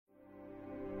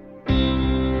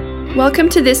Welcome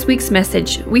to this week's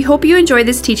message. We hope you enjoy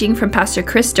this teaching from Pastor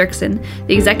Chris Dirksen,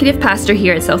 the executive pastor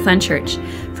here at Southland Church.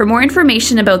 For more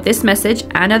information about this message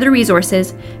and other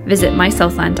resources, visit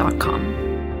mysouthland.com.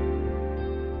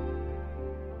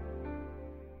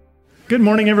 Good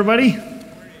morning, everybody. I'm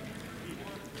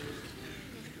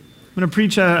going to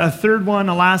preach a third one,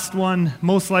 a last one,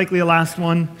 most likely a last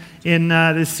one in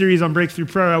this series on breakthrough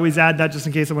prayer. I always add that just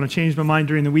in case I want to change my mind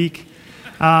during the week.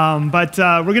 But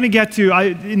we're going to get to,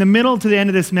 in the middle to the end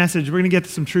of this message, we're going to get to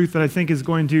some truth that I think is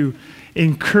going to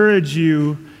encourage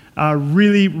you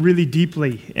really, really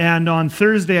deeply. And on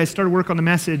Thursday, I started work on the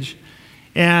message,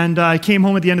 and I came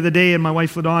home at the end of the day, and my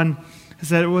wife, LaDawn,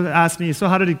 asked me, so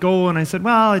how did it go? And I said,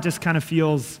 well, it just kind of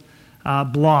feels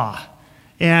blah.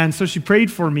 And so she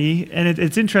prayed for me, and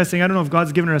it's interesting. I don't know if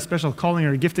God's given her a special calling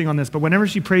or a gifting on this, but whenever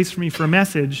she prays for me for a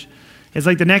message, it's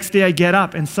like the next day I get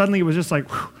up, and suddenly it was just like,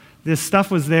 whew, this stuff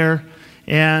was there,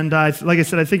 and like I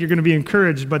said, I think you're going to be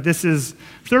encouraged, but this is the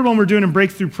third one we're doing in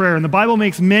breakthrough prayer, and the Bible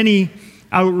makes many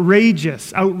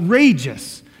outrageous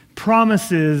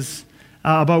promises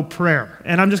about prayer,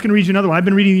 and I'm just going to read you another one. I've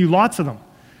been reading you lots of them.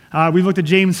 We've looked at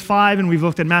James 5, and we've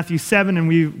looked at Matthew 7, and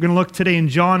we're going to look today in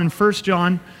John and 1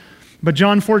 John, but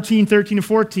John 14, 13 to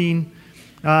 14,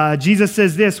 Jesus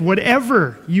says this,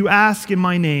 "Whatever you ask in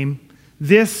my name,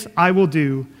 this I will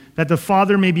do, that the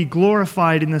Father may be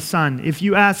glorified in the Son. If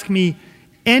you ask me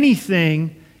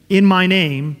anything in my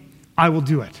name, I will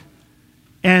do it."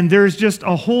 And there's just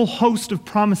a whole host of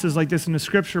promises like this in the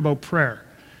Scripture about prayer.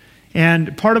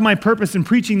 And part of my purpose in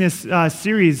preaching this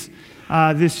series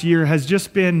this year has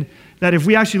just been that if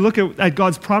we actually look at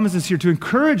God's promises here to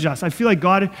encourage us, I feel like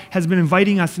God has been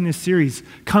inviting us in this series,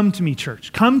 come to me,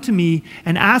 church. Come to me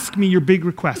and ask me your big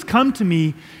requests. Come to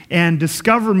me and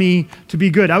discover me to be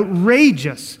good.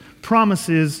 Outrageous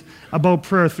promises about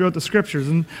prayer throughout the Scriptures.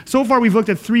 And so far we've looked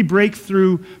at 3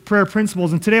 breakthrough prayer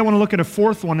principles, and today I want to look at a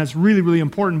 4th one that's really, really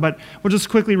important, but we'll just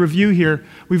quickly review here.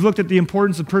 We've looked at the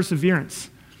importance of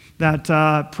perseverance,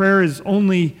 that prayer is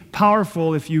only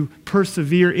powerful if you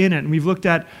persevere in it. And we've looked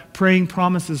at praying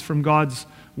promises from God's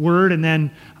Word, and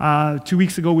then 2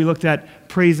 weeks ago we looked at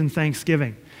praise and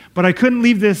thanksgiving. But I couldn't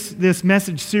leave this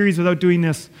message series without doing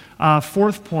this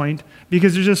 4th point,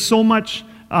 because there's just so much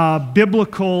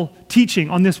biblical teaching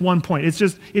on this one point.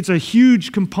 It's a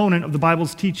huge component of the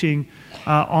Bible's teaching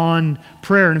on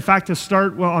prayer. And in fact, to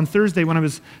start, on Thursday when I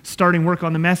was starting work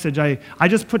on the message, I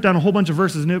just put down a whole bunch of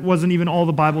verses, and it wasn't even all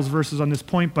the Bible's verses on this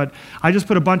point, but I just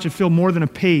put a bunch that fill more than a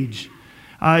page.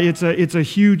 It's a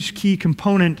huge key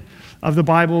component of the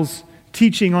Bible's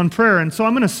teaching on prayer. And so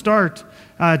I'm going to start,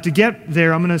 to get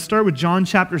there, I'm going to start with John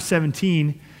chapter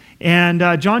 17.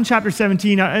 And John chapter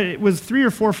 17, it was 3 or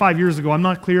 4 or 5 years ago. I'm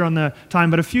not clear on the time,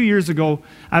 but a few years ago,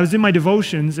 I was in my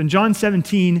devotions, and John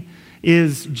 17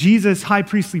 is Jesus' high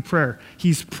priestly prayer.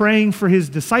 He's praying for his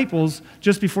disciples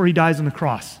just before he dies on the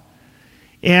cross.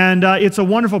 And it's a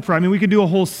wonderful prayer. I mean, we could do a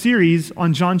whole series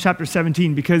on John chapter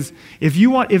 17, because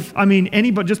anybody,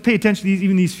 just pay attention to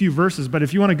even these few verses, but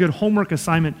if you want a good homework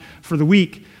assignment for the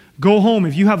week, go home.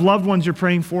 If you have loved ones you're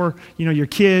praying for, your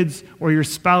kids or your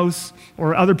spouse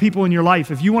or other people in your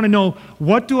life, if you want to know,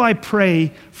 what do I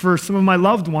pray for some of my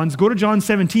loved ones, go to John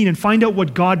 17 and find out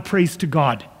what God prays to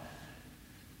God.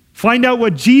 Find out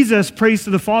what Jesus prays to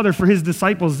the Father for his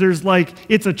disciples.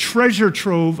 It's a treasure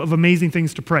trove of amazing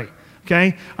things to pray.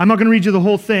 Okay? I'm not going to read you the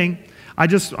whole thing. I'm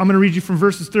going to read you from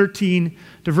verses 13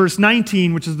 to verse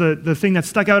 19, which is the thing that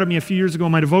stuck out at me a few years ago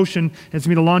in my devotion. It's going to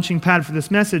be the launching pad for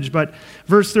this message. But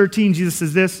verse 13, Jesus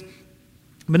says this,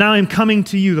 "But now I am coming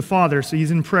to you, the Father," so he's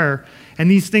in prayer,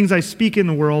 "and these things I speak in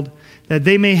the world, that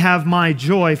they may have my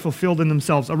joy fulfilled in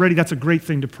themselves." Already that's a great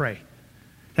thing to pray.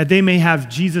 That they may have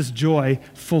Jesus' joy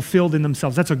fulfilled in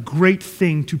themselves. That's a great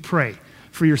thing to pray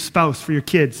for your spouse, for your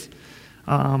kids,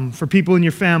 for people in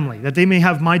your family, that they may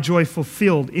have my joy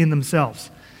fulfilled in themselves.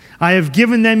 "I have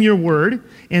given them your word,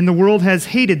 and the world has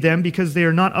hated them because they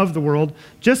are not of the world,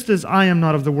 just as I am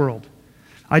not of the world.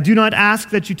 I do not ask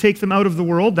that you take them out of the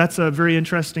world," that's a very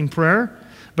interesting prayer,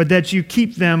 "but that you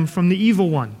keep them from the evil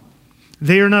one.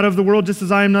 They are not of the world, just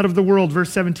as I am not of the world." Verse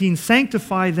 17,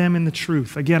 "Sanctify them in the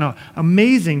truth." Again, an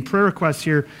amazing prayer request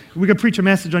here. We could preach a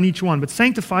message on each one, but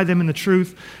sanctify them in the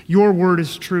truth. Your word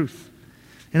is truth.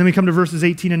 And then we come to verses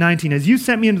 18 and 19. "As you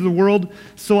sent me into the world,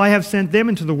 so I have sent them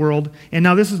into the world." And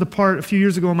now this is the part a few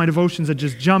years ago in my devotions that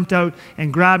just jumped out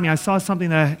and grabbed me. I saw something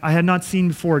that I had not seen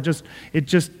before. It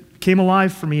just came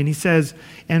alive for me. And he says,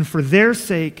 "And for their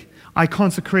sake I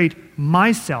consecrate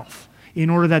myself, in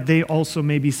order that they also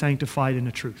may be sanctified in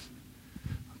the truth."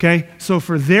 Okay? So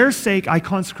for their sake I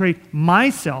consecrate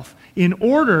myself in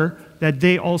order that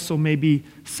they also may be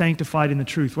sanctified in the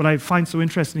truth. What I find so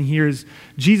interesting here is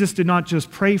Jesus did not just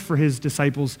pray for his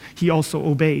disciples, he also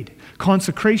obeyed.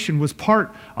 Consecration was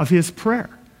part of his prayer.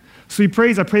 So he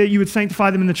prays, I pray that you would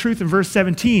sanctify them in the truth in verse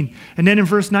 17. And then in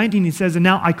verse 19 he says, and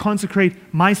now I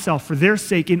consecrate myself for their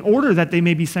sake in order that they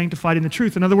may be sanctified in the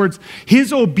truth. In other words,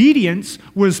 his obedience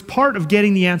was part of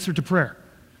getting the answer to prayer.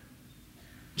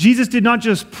 Jesus did not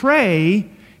just pray,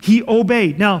 he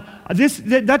obeyed. Now,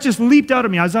 that just leaped out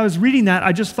at me. As I was reading that,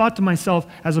 I just thought to myself,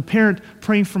 as a parent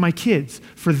praying for my kids,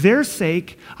 for their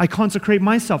sake, I consecrate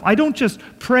myself. I don't just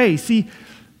pray. See,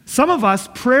 some of us,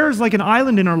 prayer is like an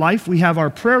island in our life. We have our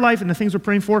prayer life and the things we're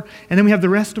praying for, and then we have the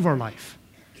rest of our life.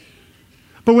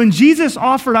 But when Jesus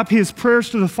offered up his prayers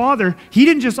to the Father, he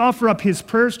didn't just offer up his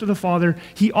prayers to the Father,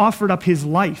 he offered up his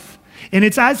life. And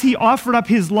it's as he offered up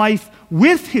his life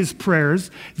with his prayers,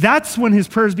 that's when his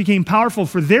prayers became powerful.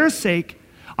 For their sake,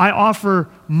 I offer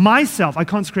myself, I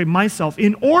consecrate myself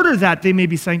in order that they may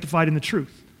be sanctified in the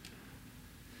truth.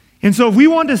 And so if we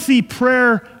want to see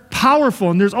prayer powerful,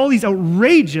 and there's all these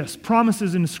outrageous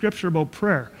promises in the Scripture about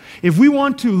prayer. If we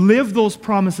want to live those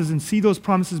promises and see those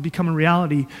promises become a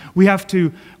reality, we have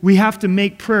to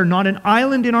make prayer not an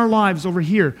island in our lives over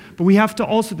here, but we have to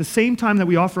also, at the same time that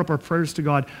we offer up our prayers to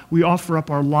God, we offer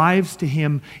up our lives to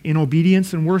him in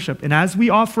obedience and worship. And as we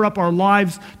offer up our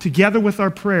lives together with our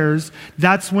prayers,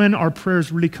 that's when our prayers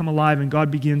really come alive and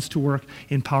God begins to work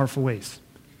in powerful ways.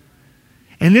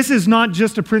 And this is not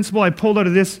just a principle I pulled out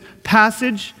of this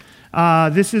passage.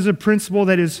 This is a principle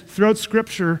that is throughout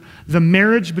Scripture, the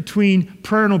marriage between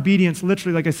prayer and obedience.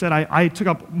 Literally, like I said, I took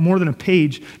up more than a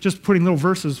page just putting little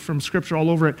verses from Scripture all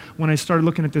over it when I started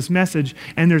looking at this message,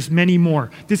 and there's many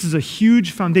more. This is a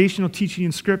huge foundational teaching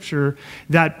in Scripture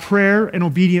that prayer and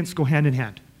obedience go hand in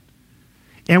hand.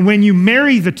 And when you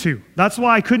marry the two, that's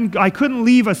why I couldn't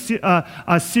leave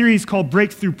a series called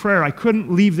Breakthrough Prayer. I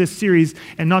couldn't leave this series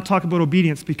and not talk about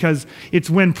obedience, because it's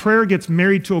when prayer gets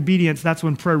married to obedience, that's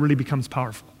when prayer really becomes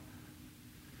powerful.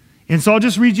 And so I'll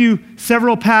just read you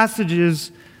several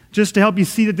passages just to help you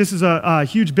see that this is a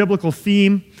huge biblical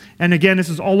theme. And again, this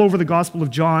is all over the Gospel of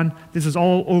John. This is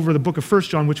all over the book of 1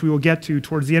 John, which we will get to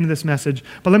towards the end of this message.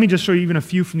 But let me just show you even a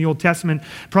few from the Old Testament.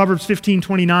 Proverbs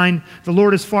 15:29, the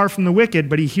Lord is far from the wicked,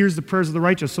 but he hears the prayers of the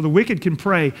righteous. So the wicked can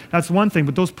pray, that's one thing,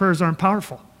 but those prayers aren't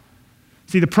powerful.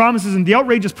 See, the promises and the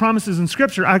outrageous promises in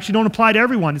Scripture actually don't apply to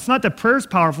everyone. It's not that prayer is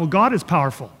powerful, God is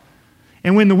powerful.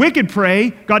 And when the wicked pray,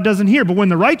 God doesn't hear. But when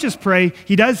the righteous pray,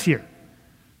 he does hear.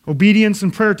 Obedience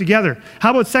and prayer together. How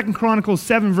about 2 Chronicles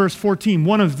 7, verse 14?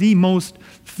 One of the most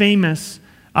famous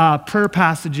prayer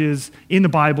passages in the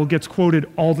Bible, gets quoted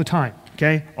all the time.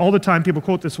 Okay? All the time people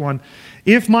quote this one.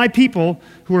 If my people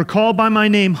who are called by my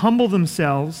name humble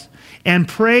themselves and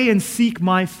pray and seek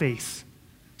my face.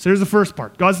 So here's the first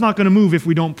part. God's not going to move if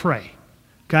we don't pray.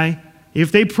 Okay?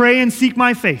 If they pray and seek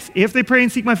my face. If they pray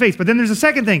and seek my face. But then there's a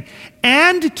second thing.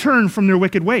 And turn from their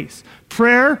wicked ways.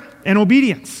 Prayer and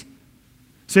obedience.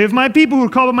 So if my people who are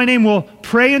called by my name will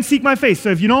pray and seek my face. So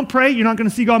if you don't pray, you're not going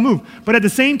to see God move. But at the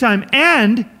same time,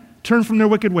 and turn from their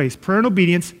wicked ways. Prayer and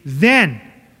obedience. Then,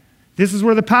 this is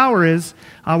where the power is.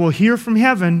 I will hear from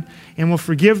heaven and will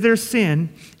forgive their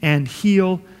sin and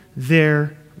heal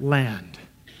their land.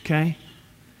 Okay?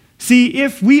 See,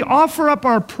 if we offer up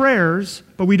our prayers,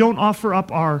 but we don't offer up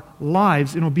our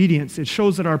lives in obedience, it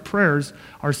shows that our prayers,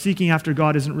 our seeking after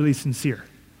God, isn't really sincere.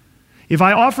 If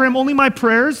I offer him only my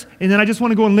prayers, and then I just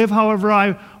want to go and live however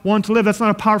I want to live, that's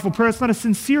not a powerful prayer. It's not a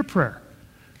sincere prayer.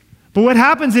 But what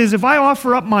happens is, if I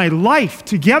offer up my life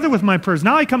together with my prayers,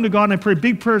 now I come to God and I pray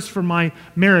big prayers for my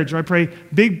marriage, or I pray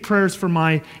big prayers for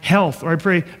my health, or I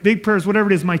pray big prayers, whatever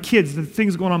it is, my kids, the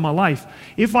things going on in my life.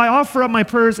 If I offer up my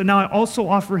prayers and now I also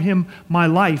offer him my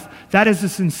life, that is a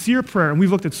sincere prayer. And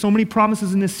we've looked at so many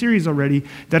promises in this series already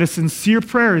that a sincere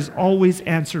prayer is always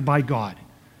answered by God.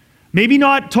 Maybe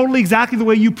not totally exactly the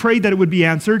way you prayed that it would be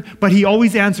answered, but he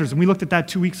always answers. And we looked at that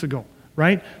 2 weeks ago,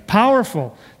 right?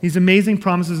 Powerful. These amazing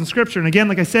promises in Scripture. And again,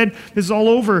 like I said, this is all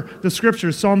over the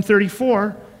Scriptures. Psalm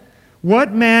 34.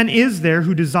 What man is there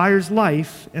who desires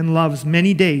life and loves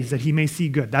many days that he may see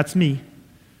good? That's me.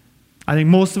 I think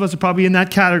most of us are probably in that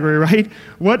category, right?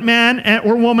 What man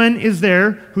or woman is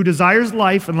there who desires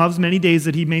life and loves many days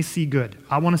that he may see good?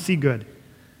 I want to see good.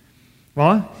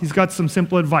 Well, he's got some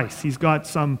simple advice. He's got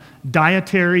some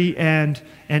dietary and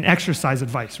exercise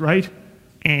advice, right?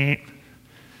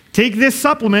 Take this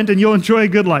supplement and you'll enjoy a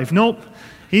good life. Nope.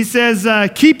 He says,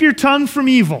 keep your tongue from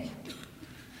evil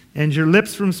and your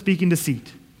lips from speaking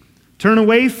deceit. Turn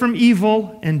away from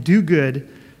evil and do good.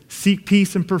 Seek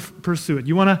peace and pursue it.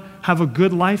 You want to have a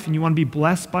good life and you want to be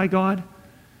blessed by God?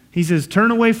 He says,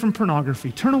 turn away from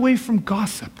pornography. Turn away from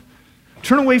gossip.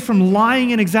 Turn away from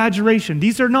lying and exaggeration.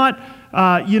 These are not,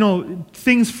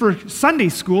 things for Sunday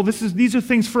school. These are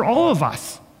things for all of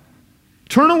us.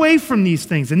 Turn away from these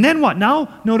things. And then what?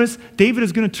 Now, notice, David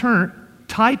is going to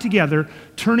tie together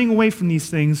turning away from these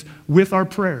things with our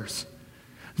prayers.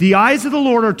 The eyes of the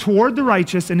Lord are toward the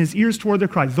righteous, and his ears toward their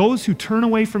cry. Those who turn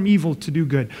away from evil to do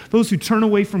good. Those who turn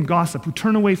away from gossip, who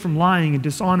turn away from lying and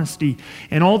dishonesty,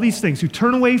 and all these things, who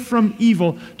turn away from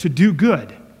evil to do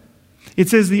good. It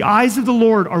says the eyes of the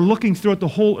Lord are looking throughout the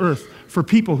whole earth for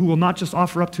people who will not just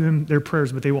offer up to him their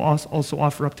prayers, but they will also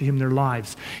offer up to him their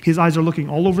lives. His eyes are looking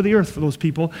all over the earth for those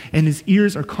people, and his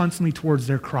ears are constantly towards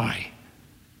their cry.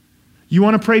 You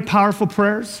want to pray powerful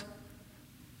prayers?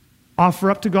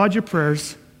 Offer up to God your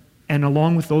prayers, and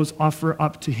along with those, offer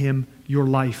up to him your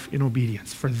life in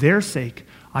obedience. For their sake,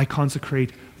 I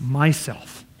consecrate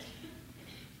myself.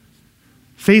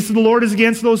 Face of the Lord is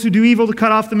against those who do evil, to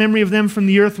cut off the memory of them from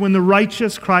the earth. When the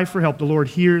righteous cry for help, the Lord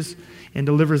hears and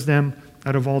delivers them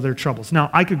out of all their troubles. Now,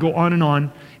 I could go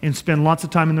on and spend lots of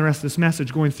time in the rest of this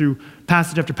message going through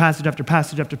passage after passage after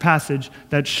passage after passage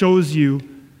that shows you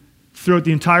throughout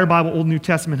the entire Bible, Old and New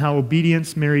Testament, how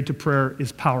obedience married to prayer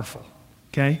is powerful.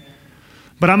 Okay?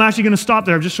 But I'm actually going to stop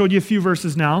there. I've just showed you a few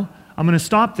verses now. I'm going to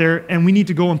stop there, and we need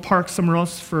to go and park somewhere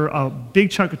else for a big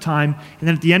chunk of time. And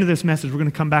then at the end of this message, we're going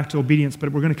to come back to obedience,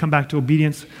 but we're going to come back to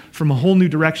obedience from a whole new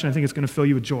direction. I think it's going to fill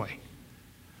you with joy.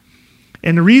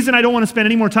 And the reason I don't want to spend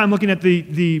any more time looking at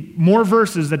the more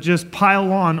verses that just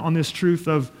pile on this truth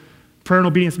of prayer and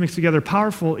obedience mixed together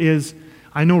powerful is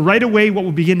I know right away what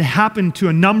will begin to happen to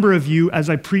a number of you as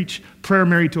I preach prayer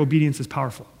married to obedience is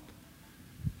powerful.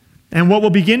 And what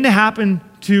will begin to happen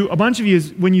to a bunch of you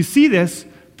is when you see this,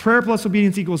 prayer plus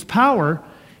obedience equals power,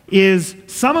 is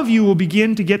some of you will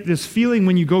begin to get this feeling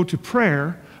when you go to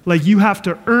prayer like you have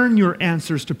to earn your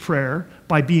answers to prayer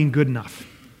by being good enough.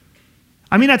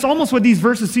 I mean, that's almost what these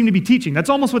verses seem to be teaching. That's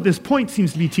almost what this point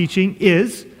seems to be teaching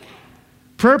is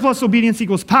prayer plus obedience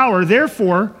equals power.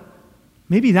 Therefore,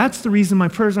 maybe that's the reason my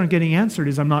prayers aren't getting answered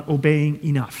is I'm not obeying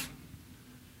enough.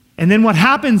 And then what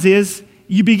happens is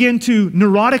you begin to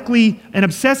neurotically and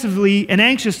obsessively and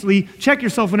anxiously check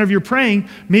yourself whenever you're praying.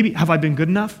 Maybe, have I been good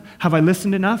enough? Have I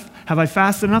listened enough? Have I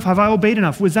fasted enough? Have I obeyed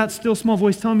enough? Was that still small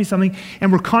voice telling me something?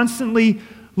 And we're constantly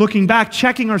looking back,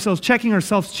 checking ourselves.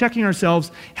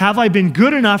 Have I been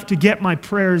good enough to get my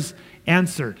prayers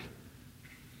answered?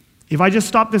 If I just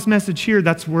stop this message here,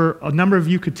 that's where a number of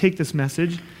you could take this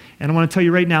message. And I want to tell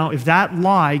you right now, if that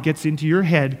lie gets into your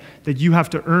head that you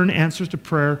have to earn answers to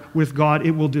prayer with God,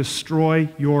 it will destroy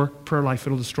your prayer life.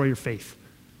 It'll destroy your faith.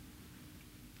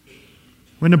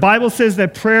 When the Bible says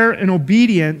that prayer and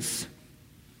obedience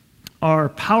are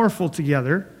powerful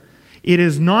together, it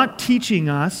is not teaching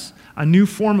us a new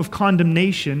form of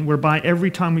condemnation whereby every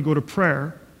time we go to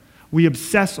prayer, we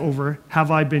obsess over,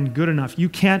 have I been good enough? You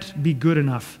can't be good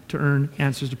enough to earn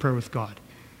answers to prayer with God.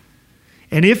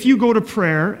 And if you go to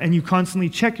prayer and you constantly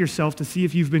check yourself to see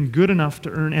if you've been good enough to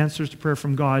earn answers to prayer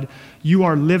from God, you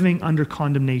are living under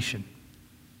condemnation.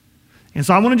 And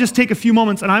so I want to just take a few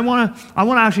moments, and I want to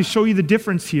actually show you the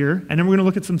difference here, and then we're going to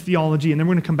look at some theology, and then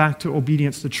we're going to come back to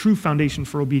obedience, the true foundation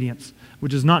for obedience,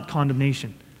 which is not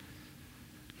condemnation.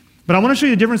 But I want to show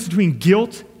you the difference between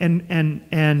guilt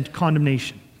and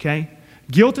condemnation, okay?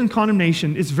 Guilt and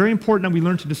condemnation, it's very important that we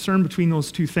learn to discern between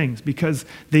those two things because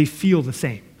they feel the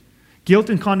same.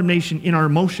 Guilt and condemnation in our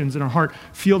emotions, in our heart,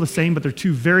 feel the same, but they're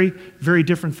two very, very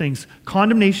different things.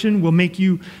 Condemnation will make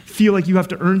you feel like you have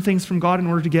to earn things from God in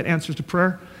order to get answers to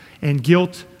prayer, and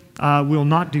guilt will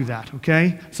not do that,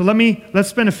 okay? So let's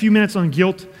spend a few minutes on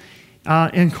guilt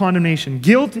and condemnation.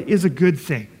 Guilt is a good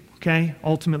thing, okay?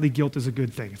 Ultimately, guilt is a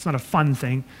good thing. It's not a fun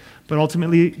thing, but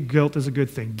ultimately, guilt is a good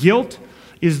thing. Guilt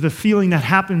is the feeling that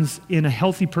happens in a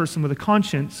healthy person with a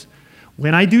conscience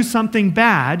when I do something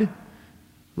bad.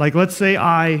 Like let's say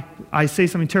I say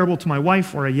something terrible to my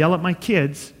wife or I yell at my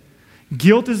kids.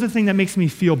 Guilt is the thing that makes me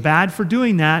feel bad for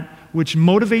doing that, which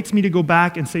motivates me to go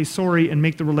back and say sorry and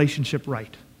make the relationship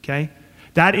right, okay?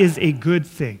 That is a good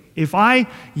thing. If I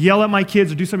yell at my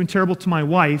kids or do something terrible to my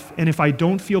wife, and if I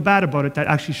don't feel bad about it, that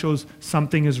actually shows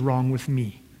something is wrong with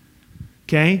me,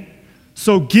 okay?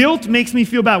 So guilt makes me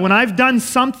feel bad. When I've done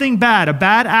something bad, a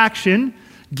bad action,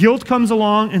 guilt comes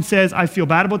along and says, I feel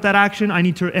bad about that action, and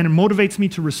it motivates me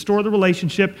to restore the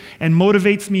relationship and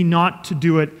motivates me not to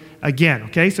do it again,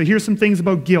 okay? So here's some things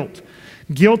about guilt.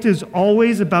 Guilt is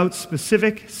always about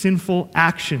specific sinful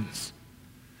actions.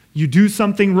 You do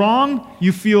something wrong,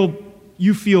 you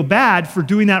feel bad for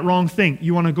doing that wrong thing.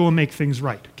 You want to go and make things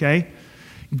right, okay?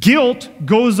 Guilt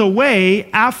goes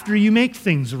away after you make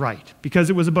things right because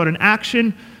it was about an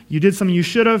action You did something you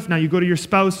should have. Now you go to your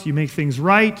spouse, you make things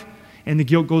right, and the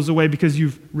guilt goes away because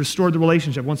you've restored the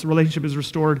relationship. Once the relationship is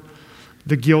restored,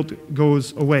 the guilt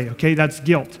goes away. Okay, that's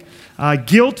guilt.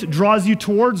 Guilt draws you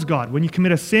towards God. When you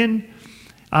commit a sin,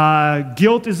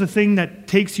 guilt is a thing that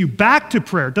takes you back to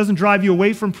prayer. It doesn't drive you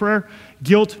away from prayer.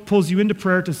 Guilt pulls you into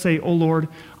prayer to say, oh Lord,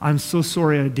 I'm so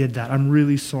sorry I did that. I'm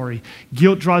really sorry.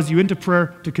 Guilt draws you into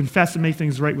prayer to confess and make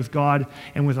things right with God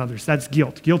and with others. That's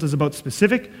guilt. Guilt is about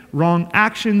specific wrong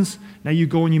actions. Now you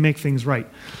go and you make things right.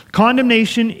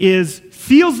 Condemnation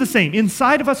feels the same.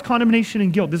 Inside of us, condemnation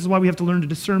and guilt. This is why we have to learn to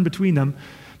discern between them,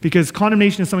 because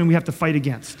condemnation is something we have to fight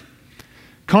against.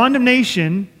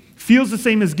 Condemnation feels the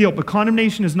same as guilt, but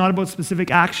condemnation is not about specific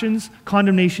actions.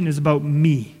 Condemnation is about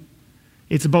me.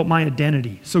 It's about my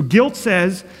identity. So guilt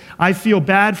says, I feel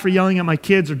bad for yelling at my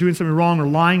kids or doing something wrong or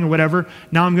lying or whatever.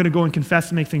 Now I'm going to go and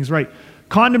confess and make things right.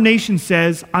 Condemnation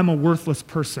says, I'm a worthless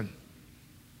person.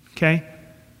 Okay?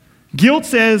 Guilt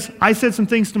says, I said some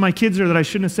things to my kids there that I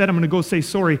shouldn't have said. I'm going to go say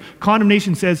sorry.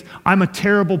 Condemnation says, I'm a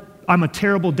terrible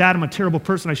dad. I'm a terrible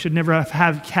person. I should never have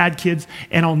had kids,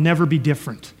 and I'll never be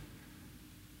different.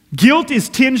 Guilt is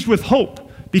tinged with hope.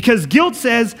 Because guilt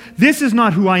says, this is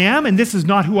not who I am and this is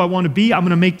not who I want to be. I'm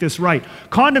going to make this right.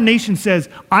 Condemnation says,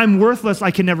 I'm worthless.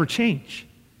 I can never change.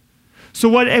 So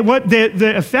what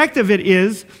the effect of it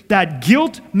is that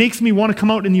guilt makes me want to come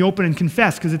out in the open and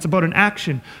confess because it's about an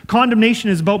action. Condemnation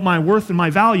is about my worth and my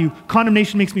value.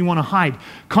 Condemnation makes me want to hide.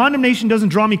 Condemnation doesn't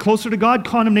draw me closer to God.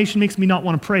 Condemnation makes me not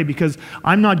want to pray because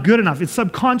I'm not good enough. It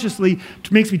subconsciously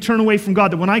makes me turn away from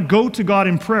God. That when I go to God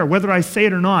in prayer, whether I say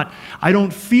it or not, I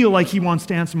don't feel like He wants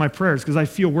to answer my prayers because I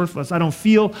feel worthless. I don't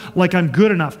feel like I'm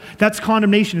good enough. That's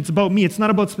condemnation. It's about me. It's not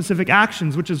about specific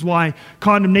actions, which is why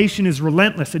condemnation is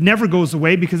relentless. It never goes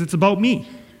away because it's about me.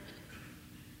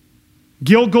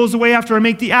 Guilt goes away after I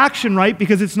make the action right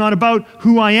because it's not about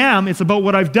who I am, it's about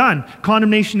what I've done.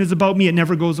 Condemnation is about me. It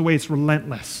never goes away. It's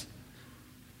relentless.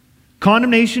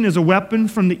 Condemnation is a weapon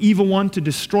from the evil one to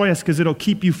destroy us because it'll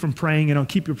keep you from praying and it'll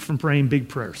keep you from praying big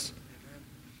prayers.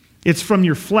 It's from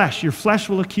your flesh. Your flesh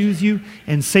will accuse you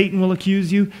and Satan will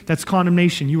accuse you. That's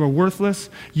condemnation. You are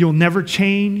worthless. You'll never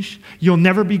change. You'll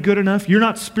never be good enough. You're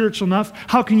not spiritual enough.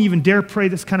 How can you even dare pray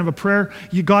this kind of a prayer?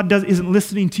 God isn't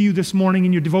listening to you this morning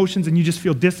in your devotions and you just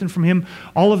feel distant from Him.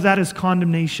 All of that is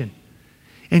condemnation.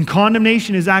 And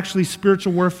condemnation is actually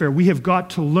spiritual warfare. We have got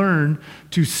to learn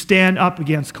to stand up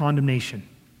against condemnation.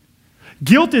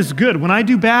 Guilt is good. When I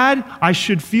do bad, I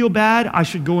should feel bad. I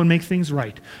should go and make things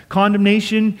right.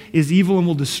 Condemnation is evil and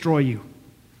will destroy you.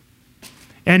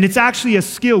 And it's actually a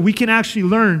skill we can actually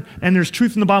learn, and there's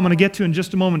truth in the Bible I'm going to get to in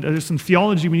just a moment. There's some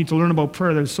theology we need to learn about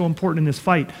prayer that is so important in this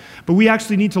fight. But we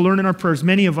actually need to learn in our prayers.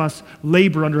 Many of us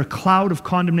labor under a cloud of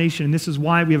condemnation, and this is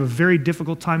why we have a very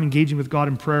difficult time engaging with God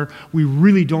in prayer. We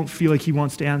really don't feel like He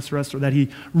wants to answer us or that He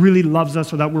really loves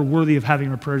us or that we're worthy of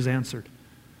having our prayers answered.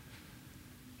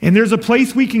 And there's a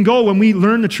place we can go when we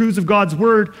learn the truths of God's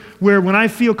Word where when I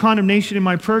feel condemnation in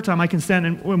my prayer time, I can stand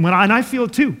and I feel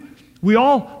it too. We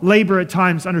all labor at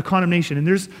times under condemnation. And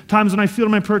there's times when I feel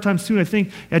in my prayer times too, and I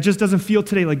think it just doesn't feel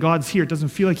today like God's here. It doesn't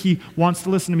feel like He wants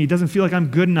to listen to me. It doesn't feel like I'm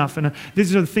good enough. And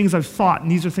these are the things I've thought, and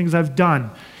these are things I've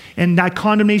done. And that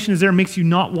condemnation is there, makes you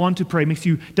not want to pray,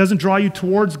 doesn't draw you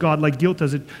towards God like guilt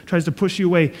does. It tries to push you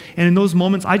away. And in those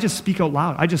moments, I just speak out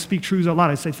loud. I just speak truths out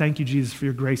loud. I say, thank you, Jesus, for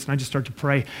your grace. And I just start to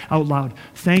pray out loud.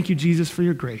 Thank you, Jesus, for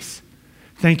your grace.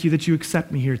 Thank you that you accept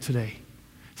me here today.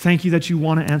 Thank you that you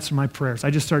want to answer my prayers. I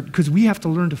just start, because we have to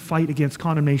learn to fight against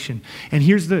condemnation. And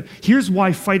here's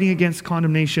why fighting against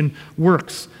condemnation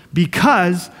works.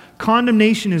 Because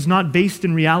condemnation is not based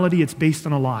in reality, it's based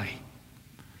on a lie.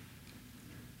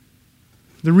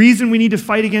 The reason we need to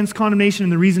fight against condemnation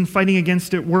and the reason fighting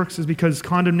against it works is because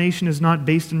condemnation is not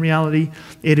based in reality.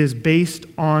 It is based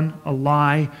on a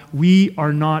lie. We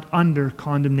are not under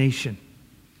condemnation.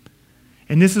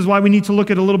 And this is why we need to look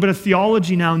at a little bit of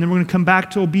theology now, and then we're going to come back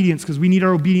to obedience because we need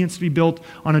our obedience to be built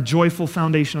on a joyful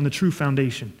foundation, on the true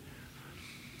foundation.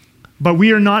 But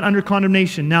we are not under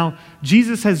condemnation. Now,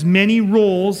 Jesus has many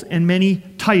roles and many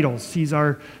titles. He's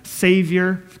our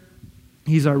Savior.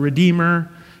 He's our Redeemer.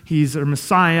 He's our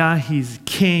Messiah, He's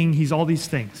King, He's all these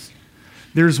things.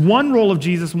 There's one role of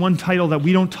Jesus, one title that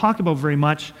we don't talk about very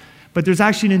much, but there's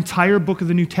actually an entire book of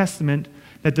the New Testament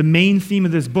that the main theme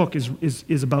of this book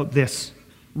is about this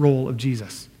role of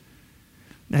Jesus.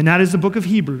 And that is the book of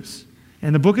Hebrews.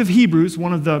 And the book of Hebrews,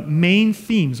 one of the main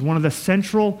themes, one of the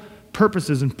central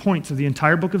purposes and points of the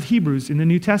entire book of Hebrews in the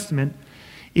New Testament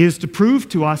is to prove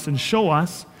to us and show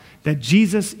us that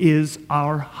Jesus is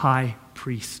our high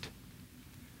priest.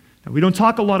 Now, we don't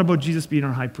talk a lot about Jesus being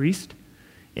our high priest.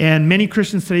 And many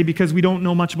Christians today, because we don't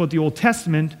know much about the Old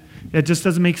Testament, It just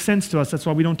doesn't make sense to us. That's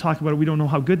why we don't talk about it. We don't know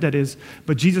how good that is.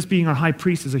 But Jesus being our high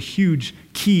priest is a huge,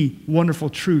 key, wonderful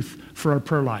truth for our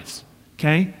prayer lives.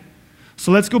 Okay?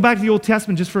 So let's go back to the Old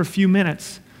Testament just for a few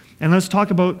minutes. And let's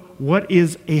talk about what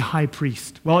is a high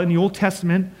priest. Well, in the Old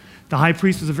Testament, the high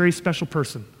priest was a very special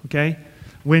person. Okay?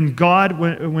 When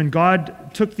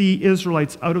God took the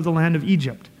Israelites out of the land of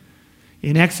Egypt,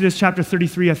 in Exodus chapter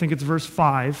 33, I think it's verse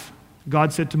 5,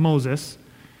 God said to Moses,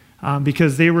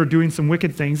 because they were doing some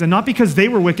wicked things, and not because they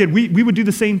were wicked, we would do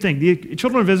the same thing. The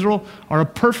children of Israel are a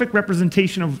perfect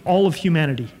representation of all of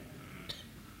humanity.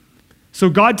 So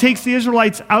God takes the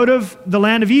Israelites out of the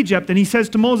land of Egypt, and he says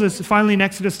to Moses, finally in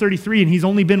Exodus 33, and he's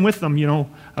only been with them,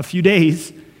 a few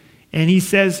days, and he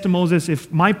says to Moses,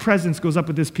 if my presence goes up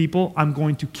with this people, I'm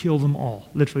going to kill them all.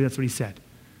 Literally, that's what he said.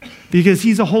 Because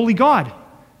he's a holy God.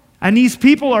 And these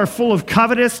people are full of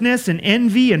covetousness and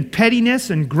envy and pettiness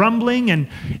and grumbling and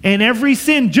every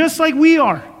sin, just like we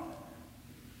are.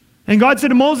 And God said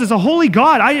to Moses, a holy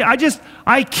God,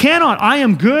 I cannot. I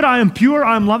am good, I am pure,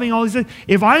 I am loving, all these things.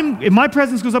 If my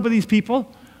presence goes up with these people,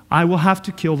 I will have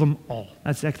to kill them all.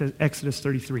 That's Exodus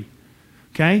 33.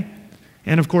 Okay?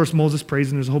 And of course, Moses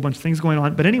prays, and there's a whole bunch of things going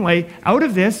on. But anyway, out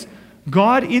of this,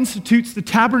 God institutes the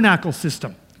tabernacle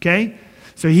system. Okay?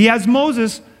 So he has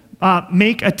Moses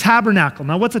make a tabernacle.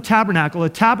 Now, what's a tabernacle? A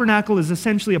tabernacle is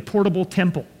essentially a portable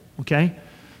temple. Okay?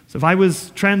 So if I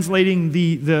was translating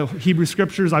the Hebrew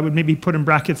scriptures, I would maybe put in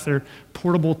brackets there,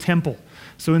 portable temple.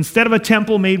 So instead of a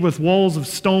temple made with walls of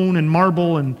stone and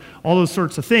marble and all those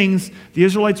sorts of things, the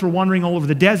Israelites were wandering all over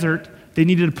the desert. They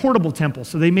needed a portable temple.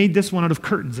 So they made this one out of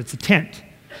curtains. It's a tent.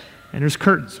 And there's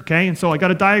curtains, okay? And so I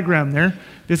got a diagram there.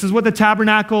 This is what the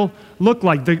tabernacle looked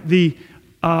like.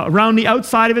 Around the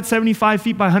outside of it, 75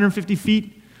 feet by 150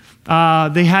 feet,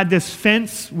 they had this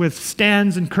fence with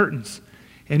stands and curtains.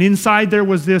 And inside there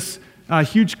was this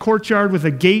huge courtyard with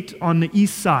a gate on the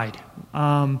east side.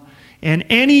 And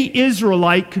any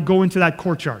Israelite could go into that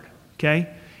courtyard,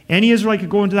 okay? Any Israelite could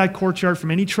go into that courtyard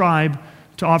from any tribe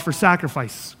to offer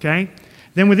sacrifice, okay?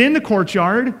 Then within the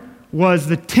courtyard was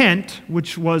the tent,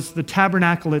 which was the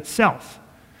tabernacle itself,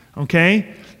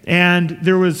 okay? And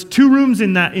there was 2 rooms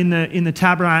in the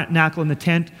tabernacle, in the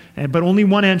tent, but only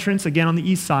one entrance, again on the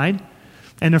east side.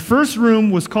 And the first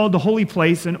room was called the holy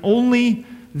place, and only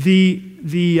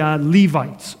the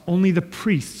Levites, only the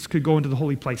priests could go into the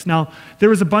holy place. Now, there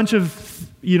was a bunch of,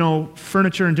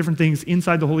 furniture and different things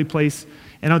inside the holy place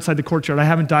and outside the courtyard. I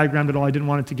haven't diagrammed it all. I didn't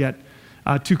want it to get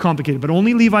too complicated. But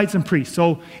only Levites and priests.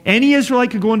 So any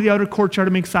Israelite could go into the outer courtyard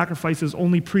to make sacrifices.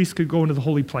 Only priests could go into the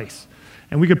holy place.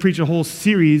 And we could preach a whole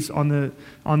series on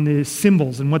the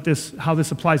symbols and how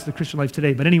this applies to the Christian life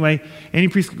today. But anyway, any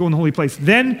priest could go in the holy place.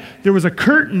 Then there was a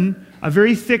curtain, a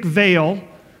very thick veil,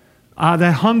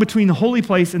 that hung between the holy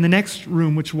place and the next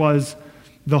room, which was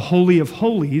the Holy of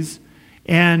Holies.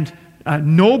 And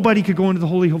nobody could go into the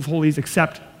Holy of Holies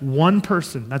except one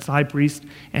person. That's the high priest.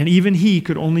 And even he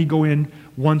could only go in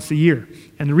once a year.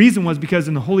 And the reason was because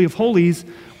in the Holy of Holies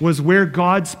was where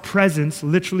God's presence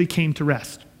literally came to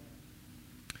rest.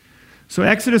 So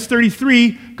Exodus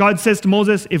 33, God says to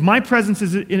Moses, if my presence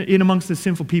is in amongst the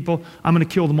sinful people, I'm going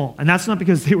to kill them all. And that's not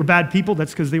because they were bad people.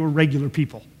 That's because they were regular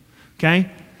people.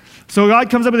 Okay? So God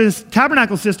comes up with this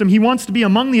tabernacle system. He wants to be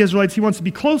among the Israelites. He wants to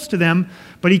be close to them,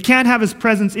 but he can't have his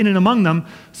presence in and among them.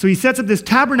 So he sets up this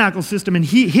tabernacle system, and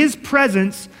his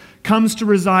presence comes to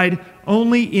reside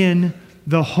only in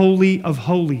the Holy of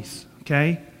Holies,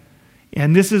 okay?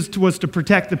 And this was to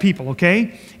protect the people,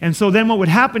 okay? And so then what would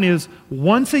happen is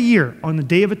once a year, on the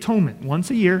Day of Atonement,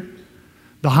 once a year,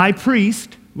 the high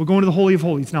priest will go into the Holy of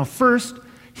Holies. Now first,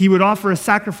 he would offer a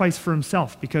sacrifice for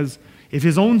himself, because if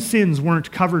his own sins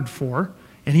weren't covered for,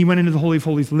 and he went into the Holy of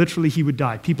Holies, literally he would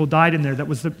die. People died in there. It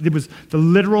was the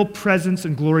literal presence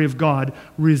and glory of God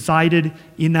resided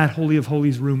in that Holy of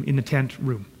Holies room, in the tent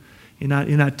room, in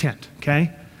that tent,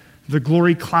 okay? The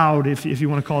glory cloud, if you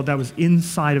want to call it that, was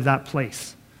inside of that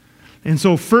place. And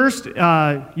so first,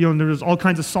 there was all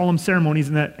kinds of solemn ceremonies,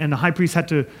 and the high priest had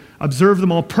to observe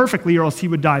them all perfectly, or else he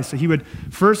would die. So he would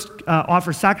first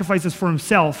offer sacrifices for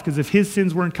himself, because if his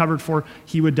sins weren't covered for,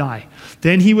 he would die.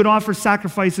 Then he would offer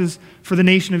sacrifices for the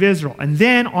nation of Israel. And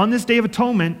then on this Day of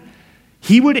Atonement,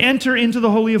 he would enter into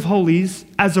the Holy of Holies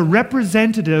as a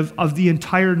representative of the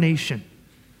entire nation.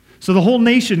 So the whole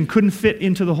nation couldn't fit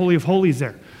into the Holy of Holies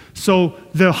there. So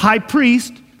the high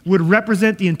priest would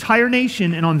represent the entire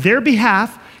nation, and on their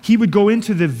behalf, he would go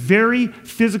into the very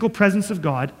physical presence of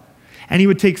God, and he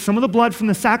would take some of the blood from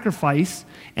the sacrifice,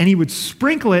 and he would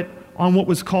sprinkle it on what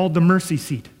was called the mercy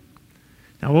seat.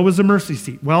 Now, what was the mercy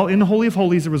seat? Well, in the Holy of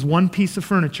Holies, there was one piece of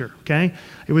furniture, okay?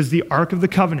 It was the Ark of the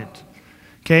Covenant,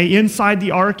 Okay, inside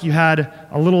the ark, you had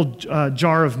a little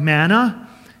jar of manna.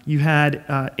 You had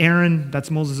Aaron, that's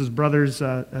Moses' brother's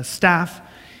staff.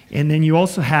 And then you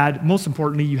also had, most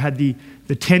importantly, you had the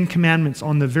 10 Commandments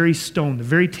on the very stone, the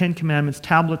very 10 Commandments,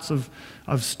 tablets of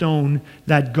stone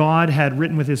that God had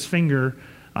written with his finger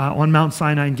on Mount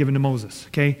Sinai and given to Moses.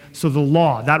 Okay, so the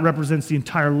law, that represents the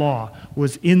entire law,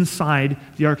 was inside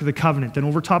the Ark of the Covenant. Then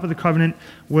over top of the covenant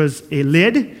was a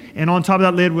lid, and on top of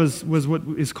that lid was what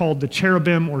is called the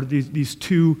cherubim, or these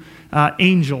two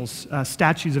angels,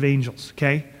 statues of angels.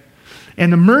 Okay,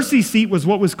 and the mercy seat was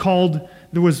what was called,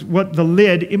 there was what the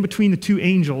lid in between the two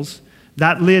angels.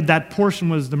 That lid, that portion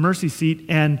was the mercy seat,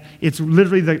 and it's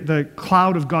literally the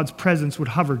cloud of God's presence would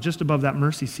hover just above that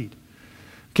mercy seat.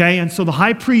 Okay, and so the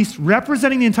high priest,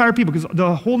 representing the entire people, because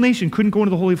the whole nation couldn't go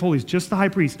into the Holy of Holies, just the high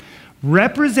priest,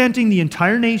 representing the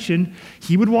entire nation,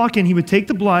 he would walk in, he would take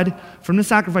the blood from the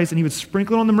sacrifice, and he would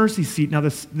sprinkle it on the mercy seat. Now,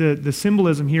 the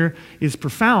symbolism here is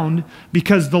profound,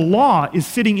 because the law is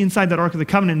sitting inside that Ark of the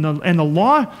Covenant, and the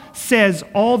law says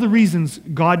all the reasons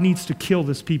God needs to kill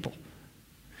this people.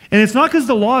 And it's not because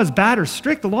the law is bad or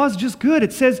strict. The law is just good.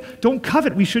 It says, don't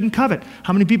covet. We shouldn't covet.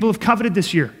 How many people have coveted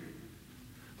this year?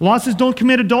 The law says don't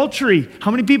commit adultery. How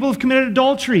many people have committed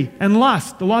adultery and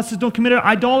lust? The law says don't commit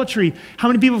idolatry. How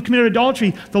many people have committed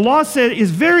adultery? The law says is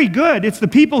very good. It's the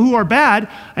people who are bad.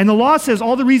 And the law says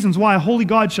all the reasons why a holy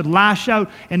God should lash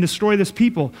out and destroy this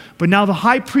people. But now the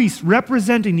high priest,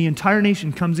 representing the entire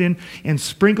nation, comes in and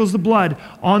sprinkles the blood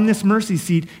on this mercy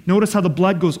seat. Notice how the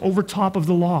blood goes over top of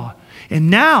the law.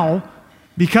 And now,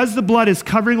 because the blood is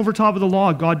covering over top of the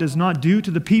law, God does not do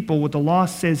to the people what the law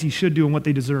says he should do and what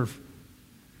they deserve.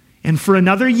 And for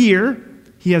another year,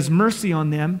 he has mercy on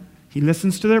them, he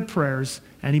listens to their prayers,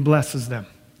 and he blesses them.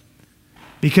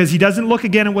 Because he doesn't look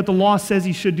again at what the law says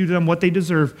he should do to them, what they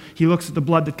deserve. He looks at the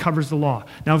blood that covers the law.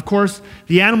 Now, of course,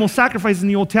 the animal sacrifices in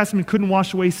the Old Testament couldn't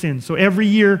wash away sin. So every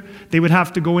year, they would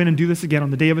have to go in and do this again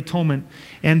on the Day of Atonement.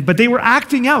 But they were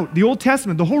acting out. The Old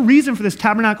Testament, the whole reason for this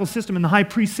tabernacle system and the high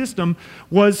priest system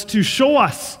was to show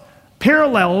us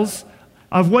parallels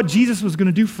of what Jesus was going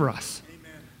to do for us.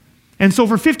 And so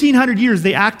for 1,500 years,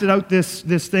 they acted out this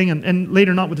thing, and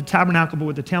later not with the tabernacle, but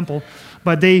with the temple.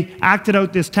 But they acted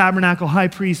out this tabernacle high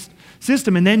priest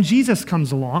system. And then Jesus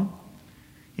comes along,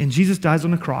 and Jesus dies on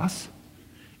the cross.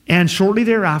 And shortly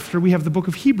thereafter, we have the book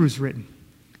of Hebrews written.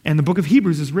 And the book of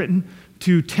Hebrews is written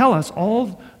to tell us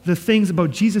all the things about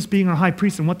Jesus being our high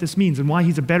priest and what this means and why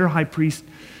he's a better high priest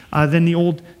than the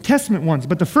Old Testament ones.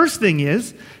 But the first thing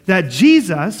is that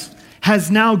Jesus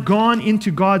has now gone into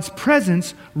God's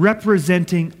presence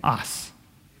representing us.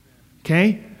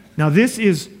 Okay? Now this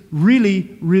is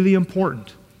really, really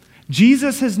important.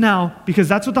 Jesus has now, because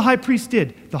that's what the high priest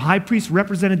did. The high priest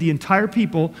represented the entire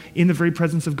people in the very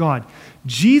presence of God.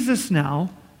 Jesus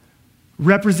now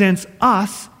represents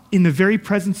us in the very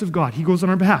presence of God. He goes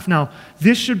on our behalf. Now,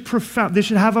 this should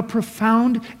have a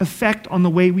profound effect on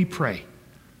the way we pray.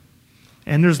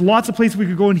 And there's lots of places we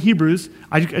could go in Hebrews.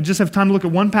 I just have time to look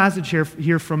at one passage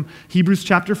here from Hebrews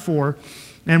chapter 4.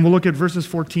 And we'll look at verses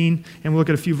 14, and we'll look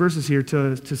at a few verses here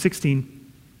to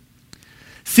 16.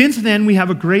 Since then we have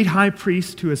a great high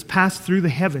priest who has passed through the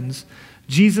heavens,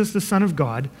 Jesus the Son of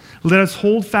God. Let us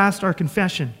hold fast our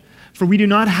confession. For we do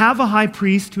not have a high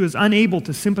priest who is unable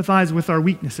to sympathize with our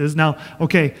weaknesses. Now,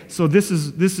 okay, so this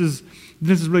is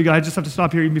really good. I just have to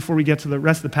stop here even before we get to the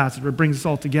rest of the passage where it brings us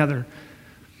all together.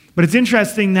 But it's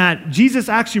interesting that Jesus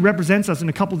actually represents us in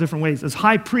a couple different ways. As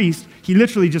high priest, he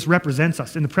literally just represents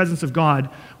us in the presence of God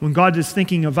when God is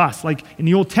thinking of us. Like in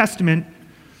the Old Testament,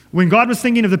 when God was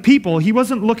thinking of the people, he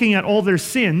wasn't looking at all their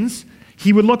sins.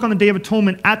 He would look on the Day of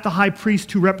Atonement at the high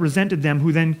priest who represented them,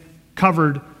 who then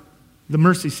covered the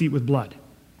mercy seat with blood.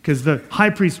 Because the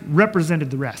high priest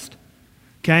represented the rest.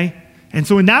 Okay? And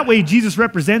so in that way, Jesus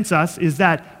represents us, is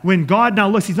that when God now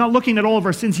looks, he's not looking at all of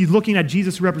our sins, he's looking at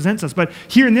Jesus who represents us. But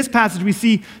here in this passage, we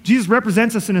see Jesus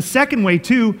represents us in a second way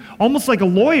too, almost like a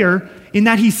lawyer, in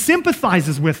that he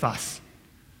sympathizes with us.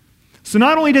 So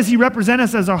not only does he represent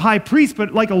us as our high priest,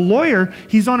 but like a lawyer,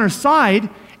 he's on our side,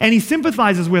 and he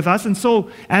sympathizes with us. And so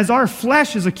as our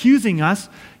flesh is accusing us,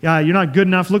 you're not good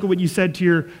enough, look at what you said to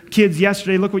your kids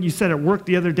yesterday, look what you said at work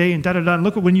the other day, and da-da-da, and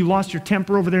look at when you lost your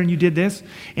temper over there and you did this.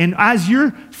 And as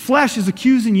your flesh is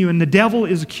accusing you and the devil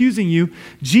is accusing you,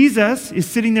 Jesus is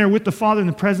sitting there with the Father in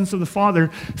the presence of the Father,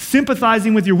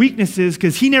 sympathizing with your weaknesses,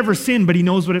 because he never sinned, but he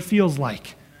knows what it feels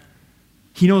like.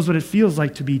 He knows what it feels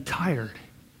like to be tired.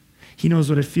 He knows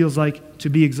what it feels like to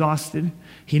be exhausted.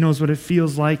 He knows what it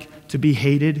feels like to be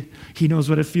hated. He knows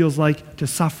what it feels like to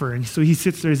suffer. And so he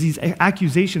sits there as these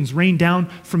accusations rain down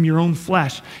from your own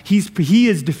flesh. He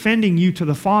is defending you to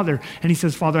the Father. And he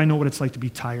says, Father, I know what it's like to be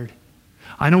tired.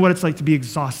 I know what it's like to be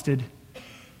exhausted.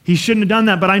 He shouldn't have done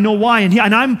that, but I know why.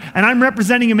 And I'm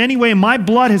representing him anyway, and my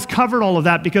blood has covered all of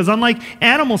that, because unlike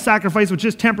animal sacrifice, which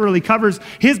just temporarily covers,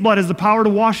 his blood has the power to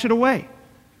wash it away.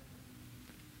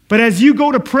 But as you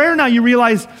go to prayer now, you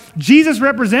realize Jesus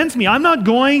represents me. I'm not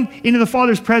going into the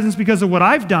Father's presence because of what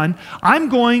I've done. I'm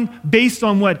going based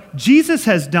on what Jesus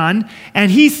has done,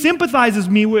 and he sympathizes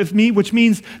with me, which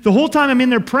means the whole time I'm in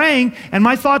there praying, and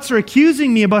my thoughts are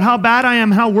accusing me about how bad I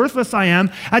am, how worthless I am.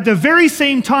 At the very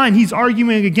same time, he's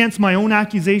arguing against my own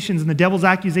accusations and the devil's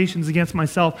accusations against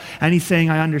myself, and he's saying,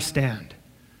 I understand.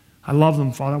 I love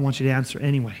them, Father. I want you to answer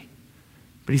anyway.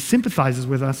 But he sympathizes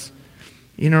with us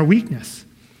in our weakness,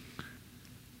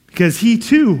 because he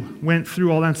too went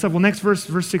through all that stuff. Well, next verse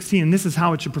 16, and this is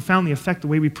how it should profoundly affect the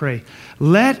way we pray.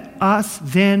 Let us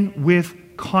then with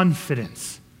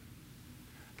confidence.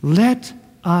 Let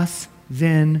us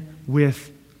then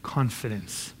with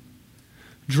confidence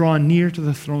draw near to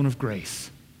the throne of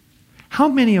grace. How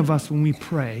many of us, when we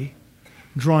pray,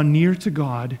 draw near to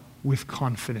God with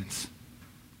confidence?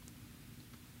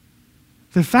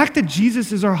 The fact that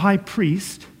Jesus is our high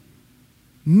priest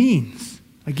means,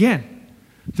 again,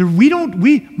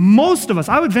 most of us,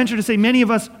 I would venture to say many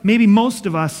of us, maybe most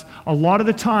of us, a lot of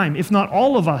the time, if not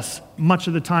all of us, much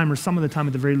of the time or some of the time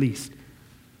at the very least,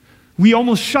 we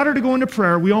almost shudder to go into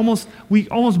prayer. We almost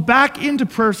back into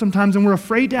prayer sometimes, and we're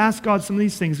afraid to ask God some of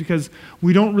these things because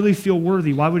we don't really feel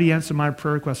worthy. Why would he answer my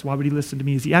prayer request? Why would he listen to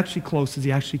me? Is he actually close? Does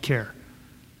he actually care?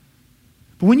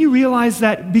 But when you realize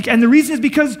that, and the reason is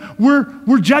because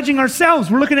we're judging ourselves.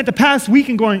 We're looking at the past week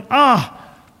and going,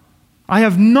 I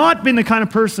have not been the kind of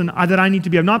person that I need to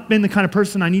be. I've not been the kind of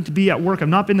person I need to be at work. I've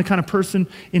not been the kind of person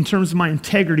in terms of my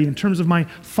integrity, in terms of my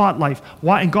thought life.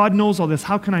 Why? And God knows all this.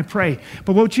 How can I pray?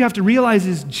 But what you have to realize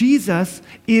is Jesus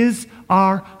is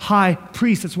our high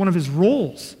priest. It's one of his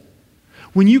roles.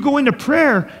 When you go into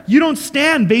prayer, you don't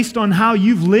stand based on how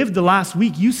you've lived the last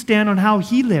week. You stand on how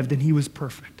he lived, and he was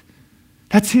perfect.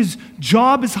 That's his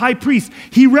job as high priest.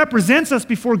 He represents us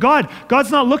before God.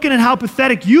 God's not looking at how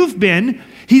pathetic you've been.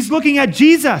 He's looking at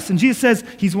Jesus. And Jesus says,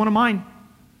 he's one of mine.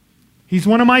 He's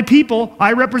one of my people.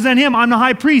 I represent him. I'm the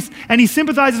high priest. And he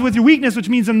sympathizes with your weakness, which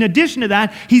means in addition to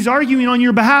that, he's arguing on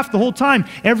your behalf the whole time.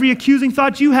 Every accusing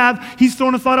thought you have, he's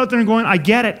throwing a thought out there and going, I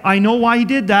get it. I know why he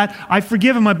did that. I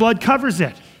forgive him. My blood covers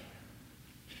it.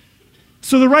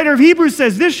 So the writer of Hebrews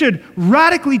says this should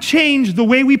radically change the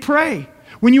way we pray.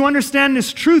 When you understand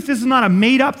this truth, this is not a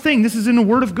made-up thing. This is in the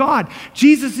Word of God.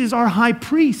 Jesus is our high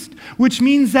priest, which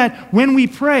means that when we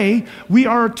pray, we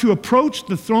are to approach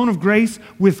the throne of grace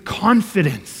with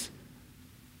confidence.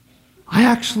 I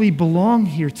actually belong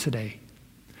here today.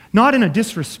 Not in a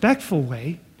disrespectful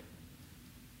way,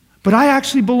 but I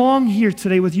actually belong here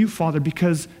today with you, Father,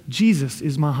 because Jesus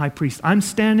is my high priest. I'm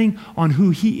standing on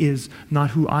who he is, not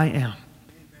who I am.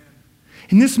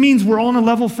 And this means we're all on a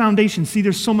level foundation. See,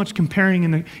 there's so much comparing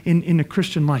in the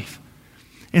Christian life.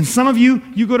 And some of you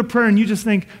go to prayer and you just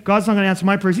think, God's not going to answer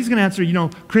my prayers. He's going to answer,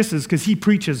 Chris's, because he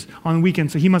preaches on the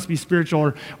weekend, so he must be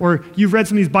spiritual. Or you've read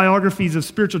some of these biographies of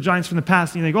spiritual giants from the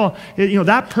past, and you think,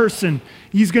 that person,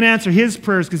 he's going to answer his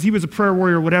prayers because he was a prayer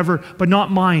warrior or whatever, but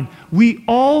not mine. We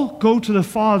all go to the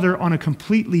Father on a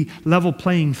completely level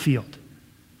playing field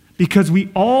because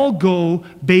we all go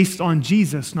based on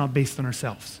Jesus, not based on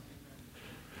ourselves.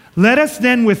 Let us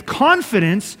then with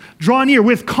confidence draw near to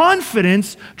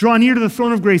the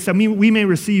throne of grace that we may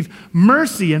receive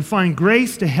mercy and find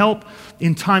grace to help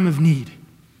in time of need.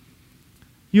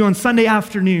 On Sunday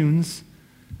afternoons,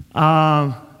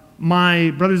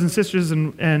 my brothers and sisters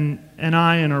and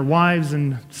I and our wives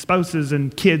and spouses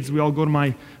and kids, we all go to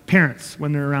my parents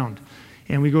when they're around.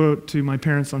 And we go to my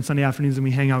parents on Sunday afternoons and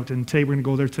we hang out. And today we're going to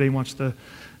go there today and watch the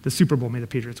Super Bowl. May the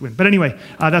Patriots win. But anyway,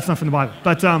 that's not from the Bible.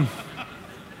 But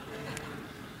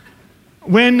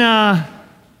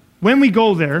when we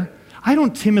go there, I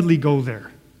don't timidly go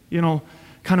there,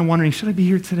 kind of wondering, should I be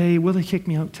here today? Will they kick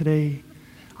me out today?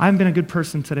 I haven't been a good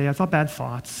person today. I thought bad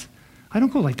thoughts. I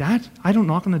don't go like that. I don't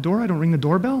knock on the door. I don't ring the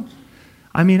doorbell.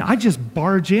 I just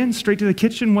barge in straight to the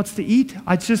kitchen. What's to eat?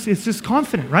 It's just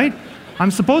confident, right?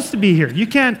 I'm supposed to be here. You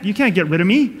can't get rid of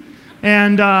me.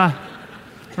 And, all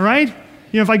right?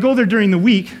 If I go there during the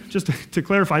week, just to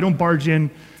clarify, I don't barge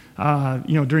in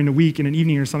during the week in an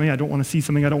evening or something. I don't want to see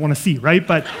something I don't want to see, right?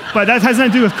 But that has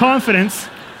nothing to do with confidence.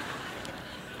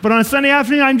 But on a Sunday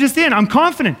afternoon, I'm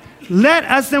confident. Let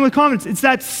us then with confidence. It's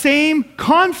that same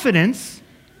confidence.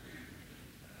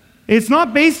 It's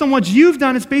not based on what you've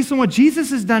done, it's based on what Jesus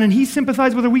has done, and he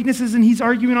sympathized with our weaknesses, and he's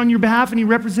arguing on your behalf, and he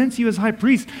represents you as high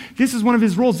priest. This is one of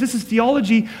his roles. This is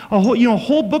theology. A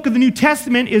whole book of the New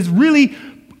Testament is really,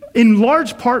 in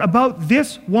large part, about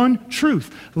this one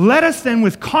truth. Let us then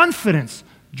with confidence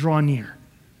draw near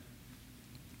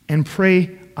and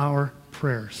pray our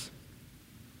prayers.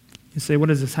 You say, what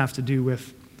does this have to do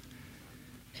with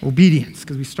obedience?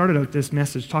 Because we started out this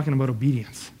message talking about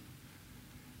obedience.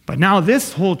 But now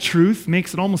this whole truth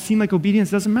makes it almost seem like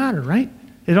obedience doesn't matter, right?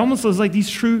 It almost feels like these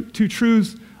two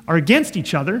truths are against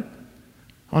each other.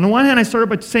 On the one hand, I started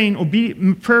by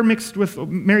saying prayer mixed with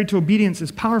married to obedience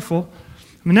is powerful.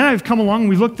 And now I've come along and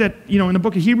we looked at, in the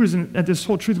book of Hebrews at this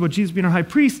whole truth about Jesus being our high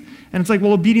priest. And it's like,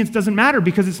 well, obedience doesn't matter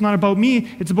because it's not about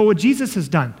me. It's about what Jesus has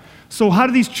done. So how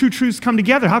do these two truths come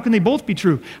together? How can they both be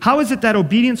true? How is it that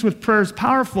obedience with prayer is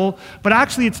powerful, but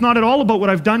actually it's not at all about what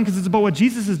I've done because it's about what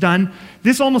Jesus has done?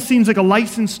 This almost seems like a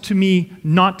license to me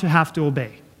not to have to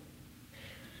obey.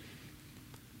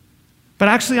 But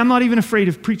actually, I'm not even afraid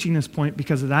of preaching this point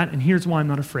because of that, and here's why I'm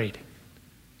not afraid.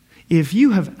 If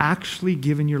you have actually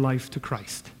given your life to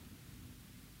Christ,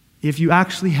 if you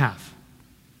actually have,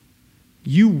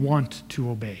 you want to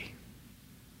obey.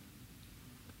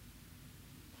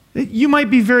 You might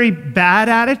be very bad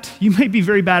at it. You might be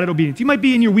very bad at obedience. You might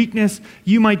be in your weakness.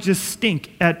 You might just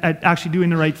stink at actually doing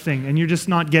the right thing, and you're just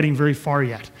not getting very far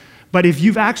yet. But if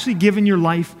you've actually given your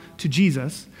life to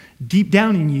Jesus, deep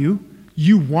down in you,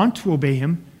 you want to obey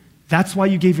him. That's why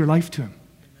you gave your life to him.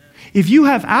 If you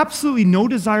have absolutely no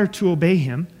desire to obey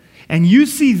him, and you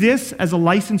see this as a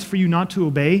license for you not to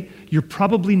obey, you're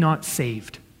probably not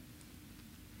saved.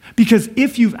 Because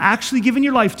if you've actually given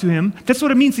your life to him, that's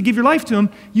what it means to give your life to him,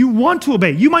 you want to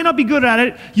obey. You might not be good at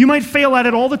it. You might fail at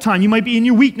it all the time. You might be in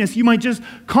your weakness. You might just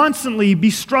constantly be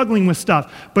struggling with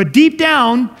stuff. But deep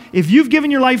down, if you've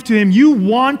given your life to him, you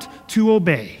want to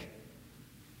obey.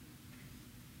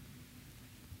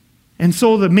 And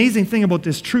so the amazing thing about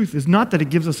this truth is not that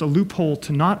it gives us a loophole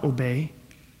to not obey.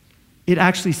 It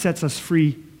actually sets us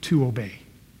free to obey.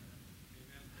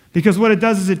 Because what it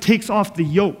does is it takes off the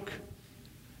yoke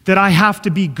that I have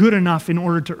to be good enough in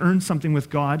order to earn something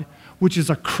with God, which is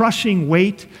a crushing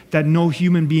weight that no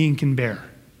human being can bear.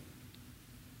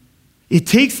 It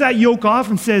takes that yoke off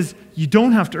and says, you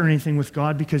don't have to earn anything with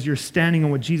God because you're standing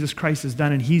on what Jesus Christ has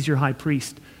done and he's your high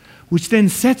priest, which then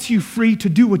sets you free to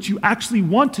do what you actually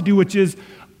want to do, which is,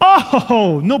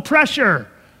 no pressure.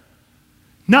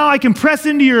 Now I can press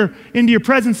into your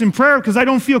presence in prayer because I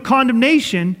don't feel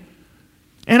condemnation.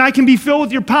 And I can be filled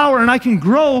with your power, and I can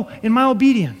grow in my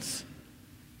obedience.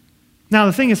 Now,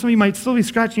 the thing is, some of you might still be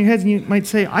scratching your heads, and you might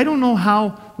say, I don't know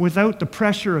how, without the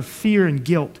pressure of fear and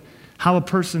guilt, how a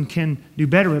person can do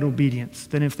better at obedience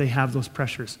than if they have those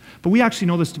pressures. But we actually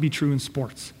know this to be true in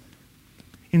sports.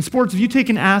 In sports, if you take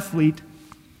an athlete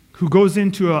who goes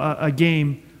into a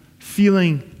game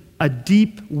feeling a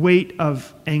deep weight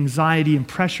of anxiety and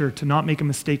pressure to not make a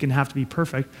mistake and have to be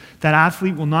perfect, that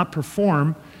athlete will not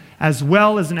perform as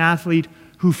well as an athlete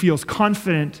who feels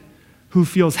confident, who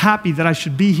feels happy that I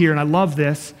should be here and I love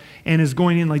this, and is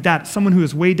going in like that. Someone who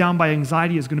is weighed down by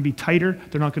anxiety is going to be tighter.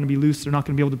 They're not going to be loose. They're not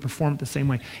going to be able to perform it the same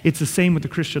way. It's the same with the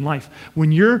Christian life.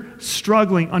 When you're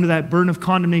struggling under that burden of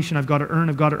condemnation, I've got to earn,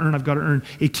 I've got to earn, I've got to earn,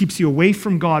 it keeps you away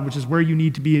from God, which is where you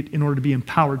need to be in order to be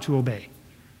empowered to obey.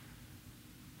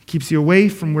 It keeps you away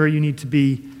from where you need to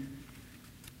be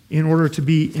in order to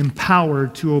be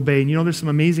empowered to obey. And there's some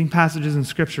amazing passages in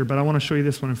Scripture, but I want to show you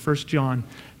this one in 1 John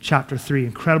chapter 3.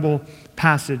 Incredible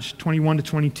passage, 21 to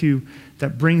 22,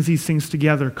 that brings these things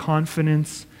together,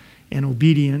 confidence and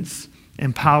obedience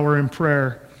and power and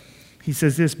prayer. He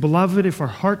says this, Beloved, if our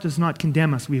heart does not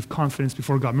condemn us, we have confidence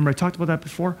before God. Remember I talked about that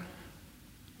before?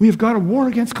 We have got a war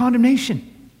against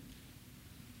condemnation.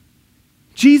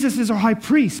 Jesus is our high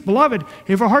priest. Beloved,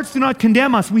 if our hearts do not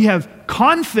condemn us, we have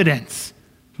confidence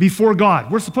before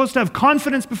God. We're supposed to have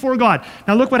confidence before God.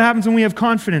 Now look what happens when we have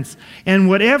confidence. And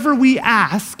whatever we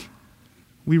ask,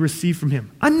 we receive from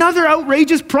him. Another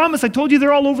outrageous promise. I told you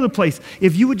they're all over the place.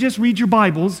 If you would just read your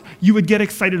Bibles, you would get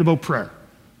excited about prayer.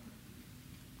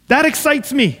 That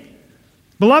excites me.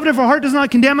 Beloved, if our heart does not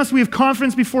condemn us, we have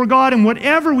confidence before God, and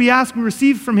whatever we ask, we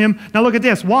receive from him. Now look at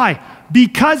this. Why?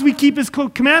 Because we keep his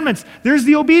commandments. There's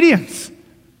the obedience.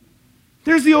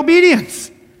 There's the obedience.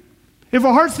 If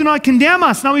our hearts do not condemn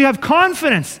us, now we have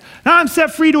confidence. Now I'm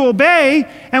set free to obey,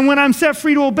 and when I'm set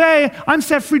free to obey, I'm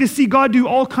set free to see God do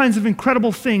all kinds of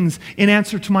incredible things in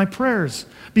answer to my prayers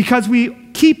because we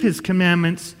keep his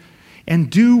commandments and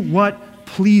do what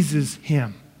pleases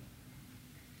him.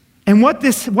 And what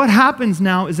happens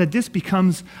now is that this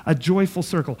becomes a joyful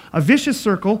circle. A vicious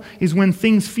circle is when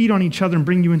things feed on each other and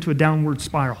bring you into a downward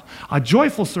spiral. A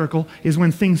joyful circle is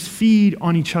when things feed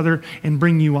on each other and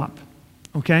bring you up.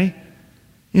 Okay?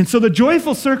 And so the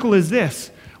joyful circle is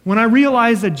this. When I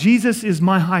realize that Jesus is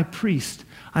my high priest,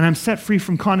 and I'm set free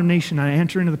from condemnation, I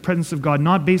enter into the presence of God,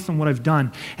 not based on what I've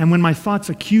done. And when my thoughts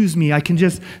accuse me, I can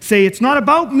just say, it's not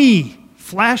about me,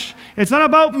 flesh. It's not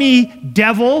about me,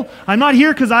 devil. I'm not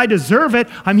here because I deserve it.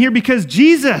 I'm here because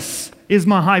Jesus is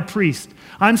my high priest.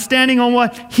 I'm standing on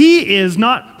what he is,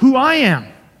 not who I am.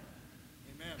 Amen.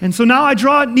 And so now I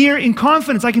draw near in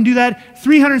confidence. I can do that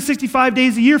 365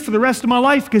 days a year for the rest of my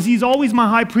life because he's always my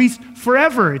high priest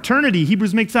forever, eternity.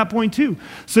 Hebrews makes that point too.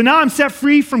 So now I'm set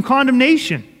free from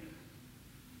condemnation,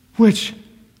 which,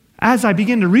 as I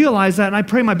begin to realize that and I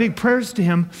pray my big prayers to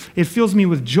him, it fills me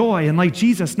with joy. And like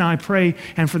Jesus, now I pray,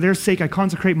 and for their sake I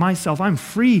consecrate myself. I'm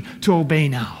free to obey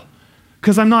now.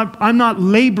 Because I'm not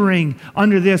laboring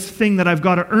under this thing that I've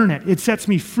got to earn it. It sets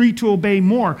me free to obey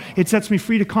more. It sets me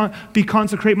free to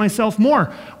consecrate myself more,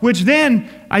 which then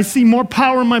I see more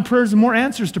power in my prayers and more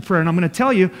answers to prayer. And I'm going to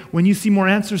tell you, when you see more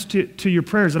answers to your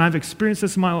prayers, and I've experienced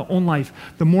this in my own life,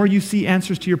 the more you see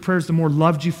answers to your prayers, the more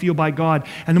loved you feel by God.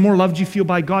 And the more loved you feel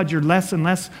by God, you're less and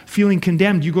less feeling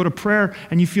condemned. You go to prayer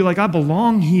and you feel like, I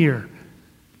belong here.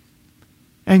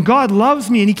 And God loves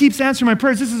me, and he keeps answering my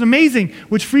prayers. This is amazing,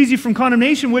 which frees you from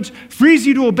condemnation, which frees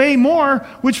you to obey more,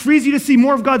 which frees you to see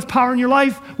more of God's power in your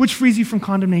life, which frees you from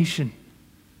condemnation.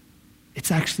 It's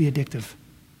actually addictive.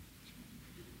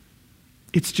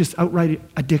 It's just outright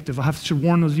addictive. I have to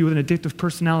warn those of you with an addictive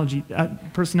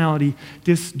personality.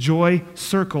 This joy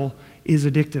circle is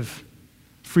addictive.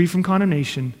 Free from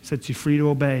condemnation sets you free to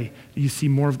obey. You see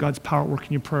more of God's power work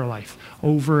in your prayer life.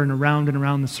 Over and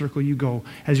around the circle you go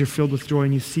as you're filled with joy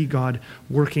and you see God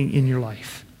working in your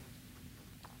life.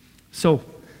 So,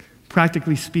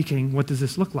 practically speaking, what does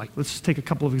this look like? Let's just take a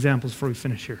couple of examples before we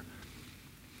finish here.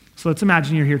 So let's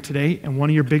imagine you're here today and one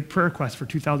of your big prayer requests for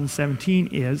 2017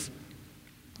 is,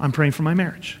 I'm praying for my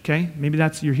marriage, okay? Maybe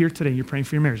you're here today, you're praying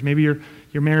for your marriage. Maybe your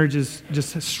marriage is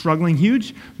just struggling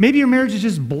huge. Maybe your marriage is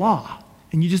just blah.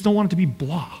 And you just don't want it to be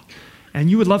blah.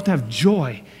 And you would love to have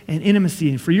joy and intimacy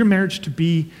and for your marriage to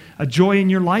be a joy in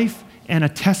your life and a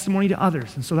testimony to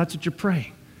others. And so that's what you're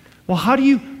praying. Well, how do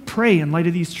you pray in light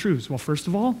of these truths? Well, first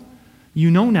of all, you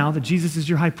know now that Jesus is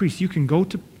your high priest. You can go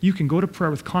to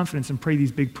prayer with confidence and pray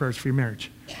these big prayers for your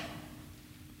marriage.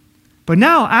 But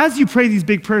now, as you pray these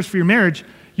big prayers for your marriage,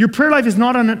 your prayer life is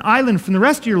not on an island from the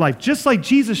rest of your life. Just like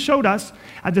Jesus showed us,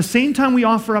 at the same time we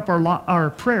offer up our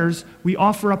prayers, we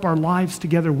offer up our lives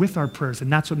together with our prayers,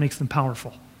 and that's what makes them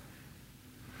powerful.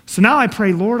 So now I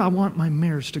pray, Lord, I want my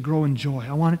marriage to grow in joy.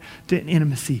 I want it to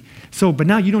intimacy. But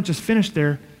now you don't just finish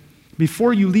there.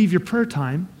 Before you leave your prayer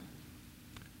time,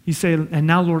 you say, and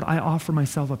now, Lord, I offer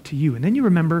myself up to you. And then you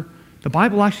remember, the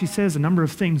Bible actually says a number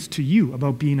of things to you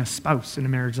about being a spouse in a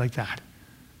marriage like that.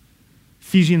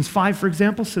 Ephesians 5, for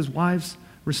example, says, wives,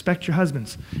 respect your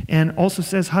husbands. And also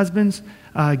says, husbands,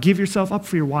 give yourself up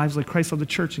for your wives like Christ loved the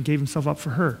church and gave himself up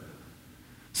for her.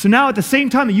 So now at the same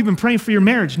time that you've been praying for your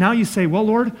marriage, now you say, well,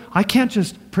 Lord, I can't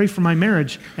just pray for my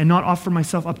marriage and not offer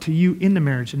myself up to you in the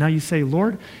marriage. And now you say,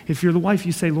 Lord, if you're the wife,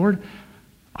 you say, Lord,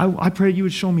 I pray you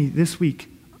would show me this week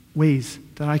ways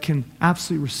that I can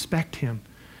absolutely respect him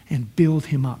and build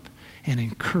him up and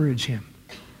encourage him.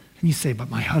 And you say, but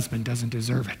my husband doesn't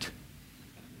deserve it.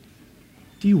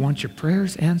 Do you want your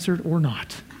prayers answered or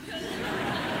not?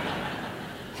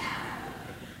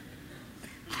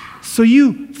 So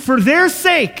for their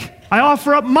sake, I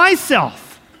offer up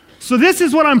myself. So this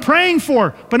is what I'm praying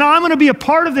for. But now I'm going to be a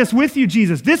part of this with you,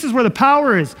 Jesus. This is where the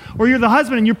power is. Or you're the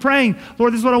husband and you're praying,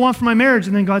 Lord, this is what I want for my marriage.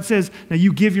 And then God says, now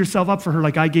you give yourself up for her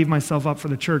like I gave myself up for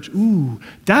the church. Ooh,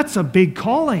 that's a big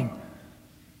calling.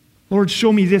 Lord,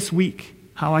 show me this week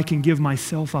how I can give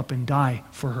myself up and die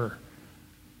for her.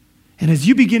 And as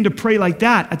you begin to pray like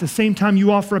that, at the same time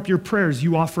you offer up your prayers,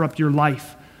 you offer up your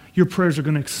life. Your prayers are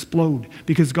going to explode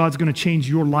because God's going to change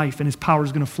your life and his power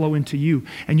is going to flow into you.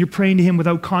 And you're praying to him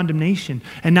without condemnation.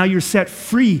 And now you're set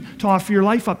free to offer your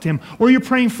life up to him. Or you're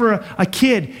praying for a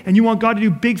kid and you want God to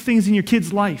do big things in your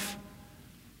kid's life.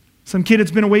 Some kid that's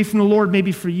been away from the Lord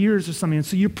maybe for years or something. And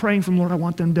so you're praying from, Lord, I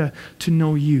want them to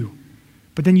know you.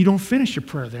 But then you don't finish your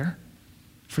prayer there.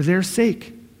 For their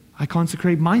sake, I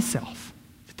consecrate myself,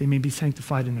 they may be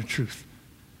sanctified in the truth.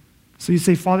 So you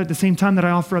say, Father, at the same time that I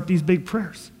offer up these big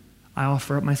prayers, I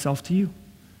offer up myself to you.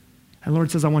 And the Lord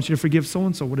says, I want you to forgive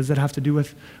so-and-so. What does that have to do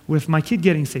with my kid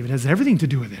getting saved? It has everything to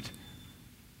do with it.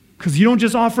 Because you don't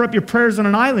just offer up your prayers on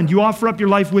an island. You offer up your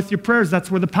life with your prayers.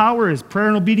 That's where the power is. Prayer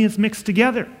and obedience mixed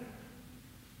together.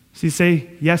 So you say,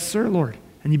 yes, sir, Lord.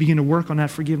 And you begin to work on that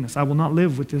forgiveness. I will not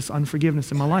live with this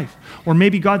unforgiveness in my life. Or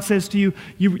maybe God says to you,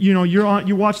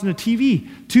 you're watching the TV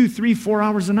 2, 3, 4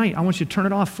 hours a night. I want you to turn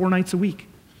it off 4 nights a week.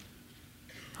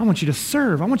 I want you to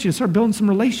serve. I want you to start building some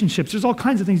relationships. There's all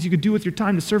kinds of things you could do with your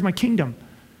time to serve my kingdom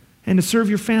and to serve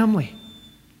your family.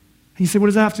 And you say, what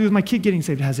does that have to do with my kid getting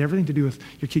saved? It has everything to do with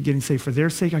your kid getting saved. For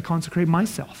their sake, I consecrate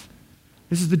myself.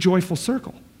 This is the joyful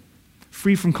circle.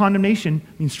 Free from condemnation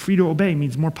means free to obey,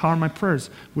 means more power in my prayers,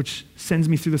 which sends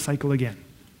me through the cycle again.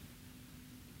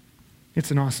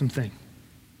 It's an awesome thing.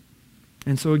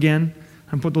 And so again,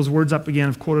 I put those words up again.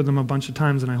 I've quoted them a bunch of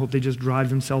times, and I hope they just drive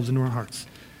themselves into our hearts.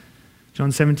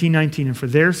 John 17:19, and for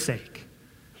their sake,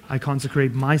 I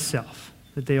consecrate myself,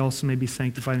 that they also may be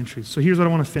sanctified in truth. So here's what I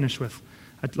want to finish with,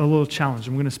 a little challenge.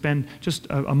 I'm going to spend just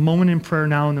a moment in prayer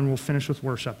now, and then we'll finish with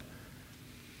worship.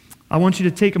 I want you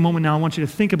to take a moment now. I want you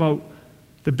to think about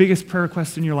the biggest prayer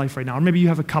request in your life right now. Or maybe you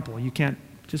have a couple. You can't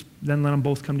just then let them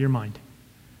both come to your mind.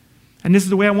 And this is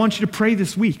the way I want you to pray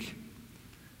this week.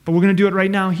 But we're going to do it right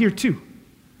now here too.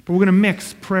 But we're going to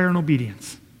mix prayer and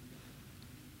obedience.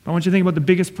 I want you to think about the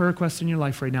biggest prayer request in your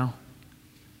life right now.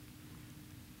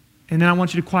 And then I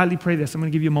want you to quietly pray this. I'm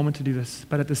going to give you a moment to do this.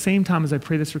 But at the same time as I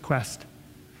pray this request,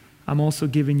 I'm also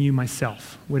giving you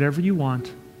myself. Whatever you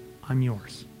want, I'm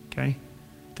yours. Okay?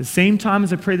 At the same time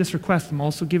as I pray this request, I'm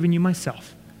also giving you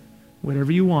myself.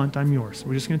 Whatever you want, I'm yours.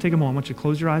 We're just going to take a moment. I want you to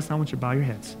close your eyes now. I want you to bow your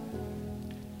heads.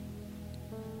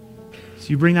 So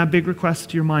you bring that big request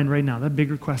to your mind right now, that big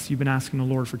request you've been asking the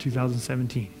Lord for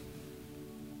 2017.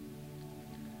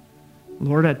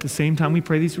 Lord, at the same time we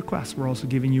pray these requests, we're also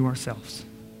giving you ourselves.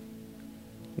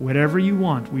 Whatever you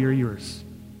want, we are yours.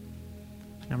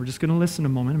 Now we're just going to listen a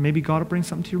moment, and maybe God will bring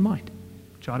something to your mind.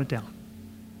 Jot it down.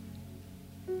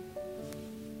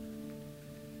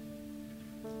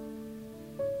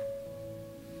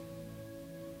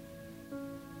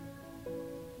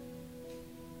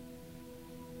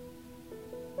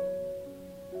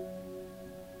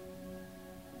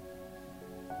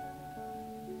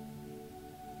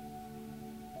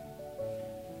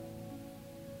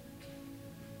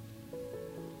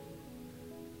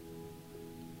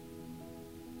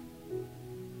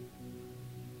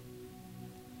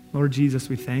 Lord Jesus,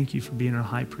 we thank you for being our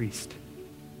high priest.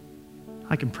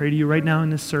 I can pray to you right now in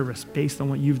this service based on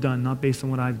what you've done, not based on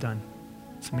what I've done.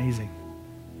 It's amazing.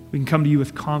 We can come to you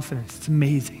with confidence. It's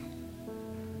amazing.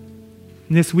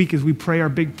 And this week as we pray our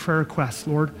big prayer requests,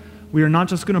 Lord, we are not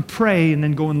just going to pray and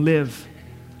then go and live.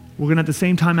 We're going to, at the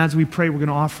same time as we pray, we're going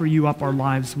to offer you up our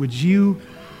lives. Would you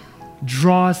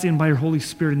draw us in by your Holy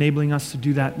Spirit, enabling us to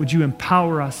do that? Would you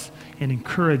empower us and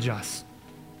encourage us?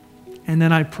 And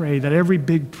then I pray that every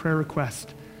big prayer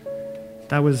request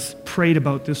that was prayed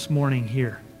about this morning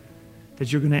here,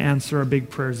 that you're going to answer our big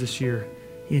prayers this year.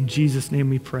 In Jesus' name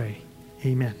we pray.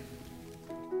 Amen.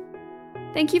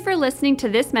 Thank you for listening to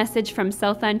this message from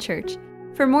Southland Church.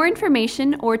 For more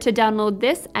information or to download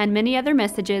this and many other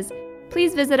messages,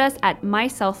 please visit us at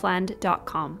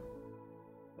mysouthland.com.